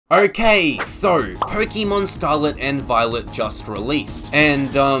Okay, so Pokemon Scarlet and Violet just released, and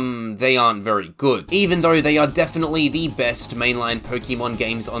they aren't very good. Even though they are definitely the best mainline Pokemon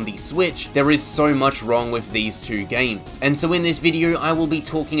games on the Switch, there is so much wrong with these two games. And so in this video, I will be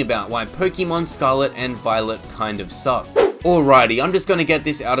talking about why Pokemon Scarlet and Violet kind of suck. Alrighty, I'm just gonna get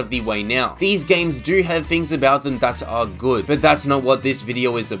this out of the way now. These games do have things about them that are good, but that's not what this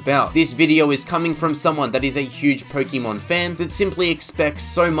video is about. This video is coming from someone that is a huge Pokemon fan that simply expects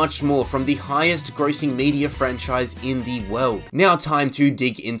so much more from the highest grossing media franchise in the world. Now time to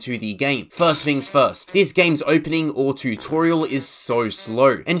dig into the game. First things first, this game's opening or tutorial is so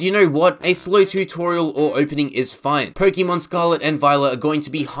slow. And you know what? A slow tutorial or opening is fine. Pokemon Scarlet and Violet are going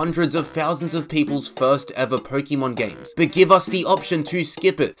to be hundreds of thousands of people's first ever Pokemon games. But give us the option to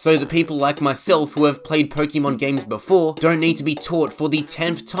skip it, so the people like myself who have played Pokemon games before don't need to be taught for the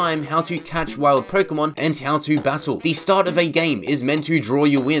 10th time how to catch wild Pokemon and how to battle. The start of a game is meant to draw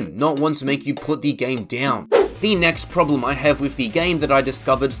you in, not want to make you put the game down. The next problem I have with the game that I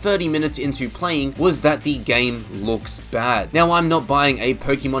discovered 30 minutes into playing was that the game looks bad. Now, I'm not buying a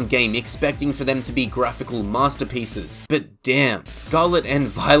Pokemon game expecting for them to be graphical masterpieces, but damn, Scarlet and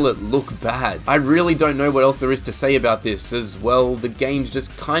Violet look bad. I really don't know what else there is to say about this, as well, the games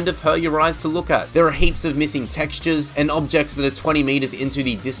just kind of hurt your eyes to look at. There are heaps of missing textures, and objects that are 20 meters into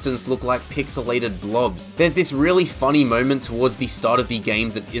the distance look like pixelated blobs. There's this really funny moment towards the start of the game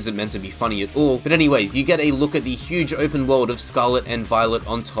that isn't meant to be funny at all, but anyways, you get a look at the huge open world of Scarlet and Violet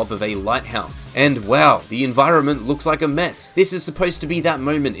on top of a lighthouse. And wow, the environment looks like a mess. This is supposed to be that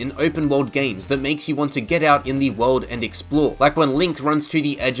moment in open world games that makes you want to get out in the world and explore, like when Link runs to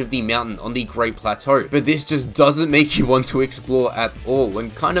the edge of the mountain on the Great Plateau. But this just doesn't make you want to explore at all,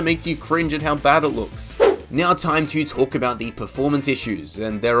 and kinda makes you cringe at how bad it looks. Now time to talk about the performance issues,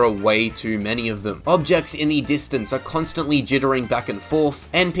 and there are way too many of them. Objects in the distance are constantly jittering back and forth,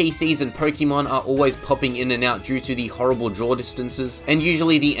 NPCs and Pokemon are always popping in and out due to the horrible draw distances, and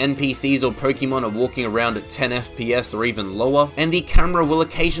usually the NPCs or Pokemon are walking around at 10 FPS or even lower, and the camera will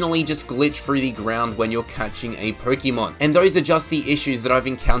occasionally just glitch through the ground when you're catching a Pokemon. And those are just the issues that I've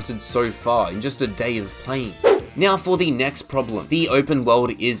encountered so far in just a day of playing. Now for the next problem, the open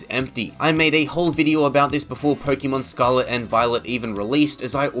world is empty. I made a whole video about this before Pokemon Scarlet and Violet even released,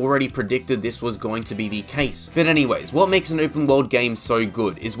 as I already predicted this was going to be the case. But anyways, what makes an open world game so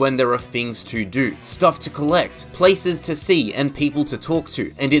good is when there are things to do, stuff to collect, places to see, and people to talk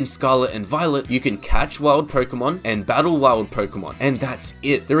to. And in Scarlet and Violet, you can catch wild Pokemon and battle wild Pokemon, and that's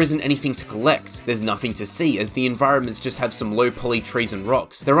it. There isn't anything to collect. There's nothing to see, as the environments just have some low poly trees and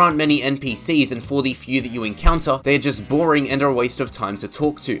rocks. There aren't many NPCs, and for the few that you encounter, they're just boring and are a waste of time to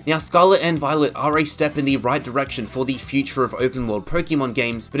talk to. Now, Scarlet and Violet are a step in the right direction for the future of open world Pokemon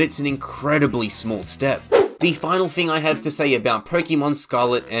games, but it's an incredibly small step. The final thing I have to say about Pokemon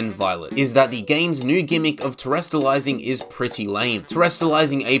Scarlet and Violet is that the game's new gimmick of terrestrializing is pretty lame.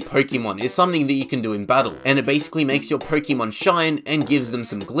 Terrestrializing a Pokemon is something that you can do in battle, and it basically makes your Pokemon shine and gives them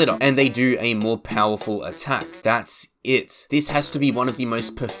some glitter, and they do a more powerful attack. That's it. This has to be one of the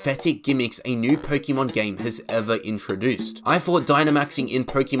most pathetic gimmicks a new Pokemon game has ever introduced. I thought Dynamaxing in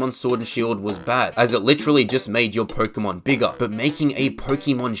Pokemon Sword and Shield was bad, as it literally just made your Pokemon bigger, but making a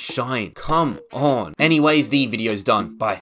Pokemon shine, come on. Anyways, the video's done. Bye.